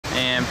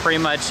and pretty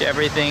much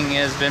everything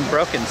has been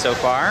broken so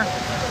far.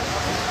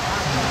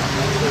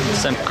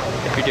 So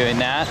if you're doing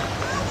that.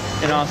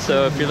 And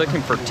also, if you're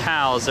looking for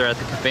towels, they're at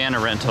the Cabana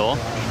Rental.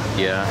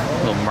 Yeah,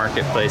 little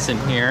marketplace in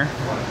here.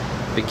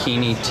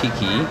 Bikini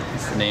Tiki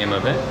is the name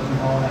of it.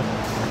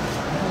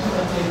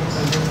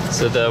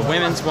 So the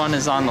women's one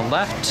is on the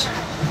left.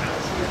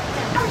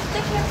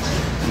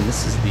 And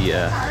this is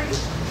the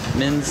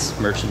men's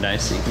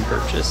merchandise that you can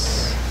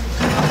purchase.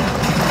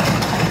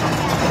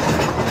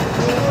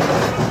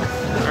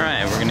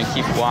 Alright, we're gonna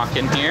keep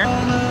walking here.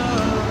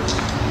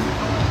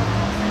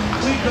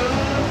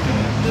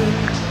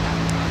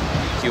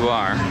 You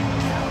are.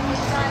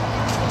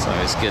 It's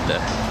always good to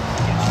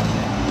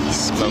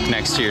smoke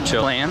next to your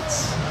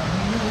plants.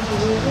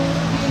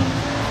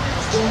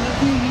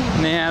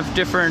 And they have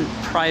different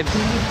private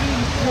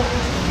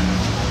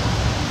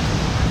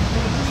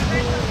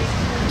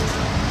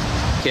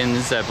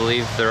weekends. I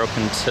believe they're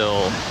open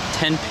till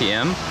 10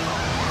 p.m.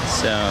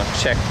 So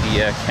check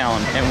the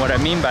calendar. And what I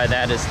mean by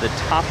that is the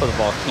top of the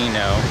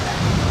volcano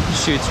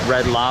shoots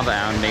red lava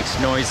out and makes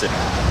noise.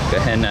 Go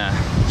ahead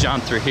and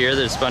jump through here.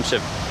 There's a bunch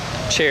of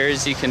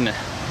chairs you can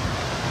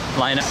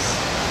line up.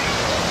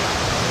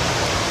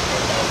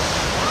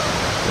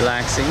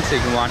 Relaxing so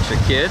you can watch your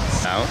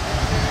kids out.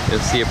 You'll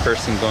see a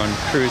person going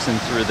cruising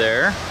through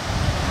there.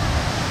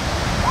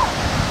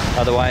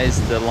 Otherwise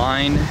the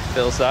line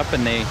fills up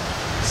and they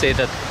say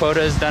that the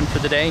quota is done for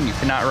the day and you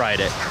cannot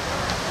ride it.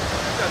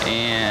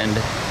 And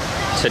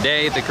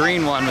today the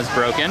green one was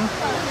broken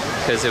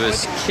because it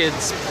was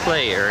kids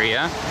play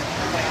area,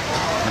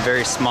 a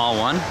very small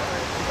one.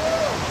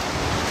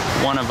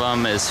 One of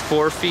them is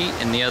 4 feet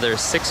and the other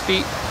is 6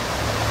 feet,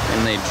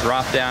 and they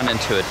drop down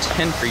into a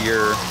 10 for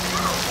your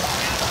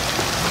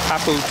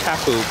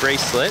tapu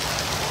bracelet.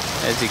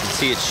 As you can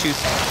see, it shoots.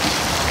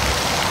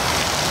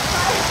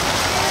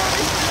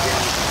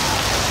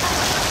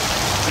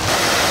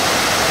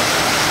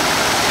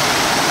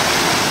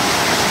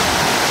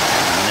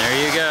 And there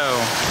you go.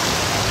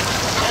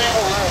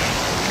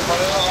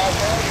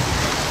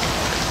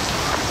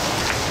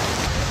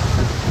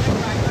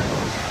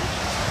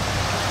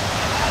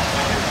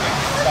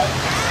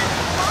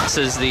 This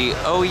is the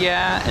Oh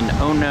Yeah and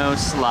Oh No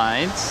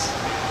slides.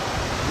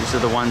 These are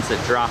the ones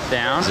that drop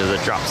down. These are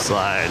the drop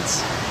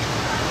slides.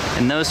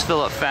 And those fill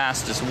up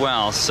fast as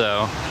well,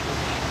 so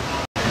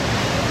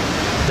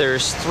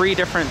there's 3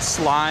 different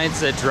slides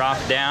that drop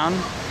down.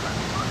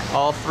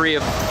 All 3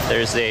 of them.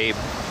 There's a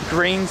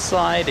green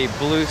slide, a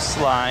blue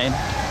slide,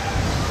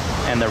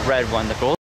 and the red one, the gold.